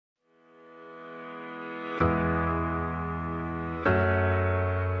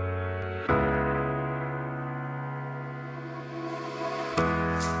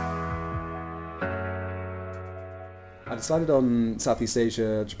I decided on Southeast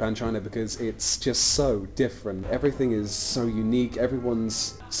Asia, Japan, China because it's just so different. Everything is so unique,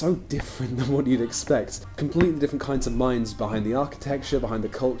 everyone's so different than what you'd expect. Completely different kinds of minds behind the architecture, behind the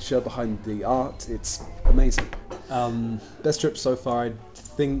culture, behind the art. It's amazing. Best trip so far, I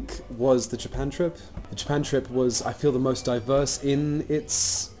think, was the Japan trip. The Japan trip was, I feel, the most diverse in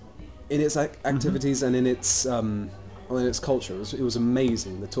its activities and in its culture. It was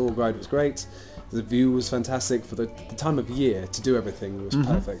amazing. The tour guide was great. The view was fantastic. For the time of year to do everything was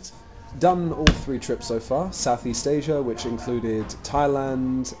perfect. Done all 3 trips so far. Southeast Asia, which included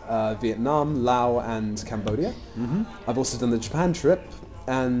Thailand, Vietnam, Laos and Cambodia. I've also done the Japan trip,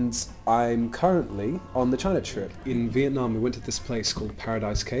 and I'm currently on the China trip. In Vietnam, we went to this place called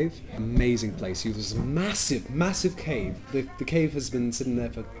Paradise Cave. Amazing place. It was a massive, massive cave. The cave has been sitting there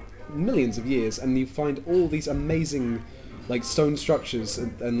for millions of years, and you find all these amazing like stone structures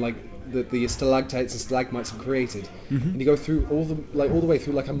and like the stalactites and stalagmites have created, and you go through all the way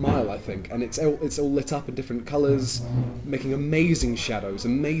through like a mile, I think, and it's all lit up in different colours, making amazing shadows,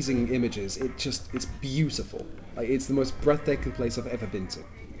 amazing images. It's beautiful. Like, it's the most breathtaking place I've ever been to.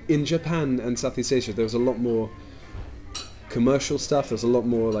 In Japan and Southeast Asia, there was a lot more commercial stuff. There's a lot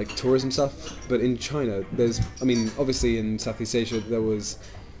more like tourism stuff, but in China, obviously in Southeast Asia there was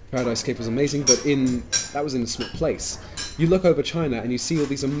Paradise Cave was amazing, but that was in a small place. You look over China and you see all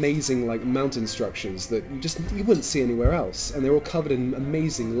these amazing like mountain structures that you wouldn't see anywhere else, and they're all covered in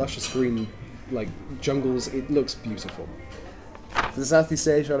amazing luscious green like jungles. It looks beautiful. For the Southeast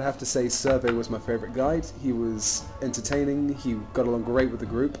Asia, I'd have to say Survey was my favourite guide. He was entertaining. He got along great with the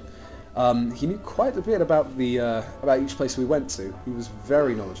group. He knew quite a bit about each place we went to. He was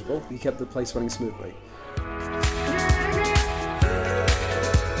very knowledgeable. He kept the place running smoothly.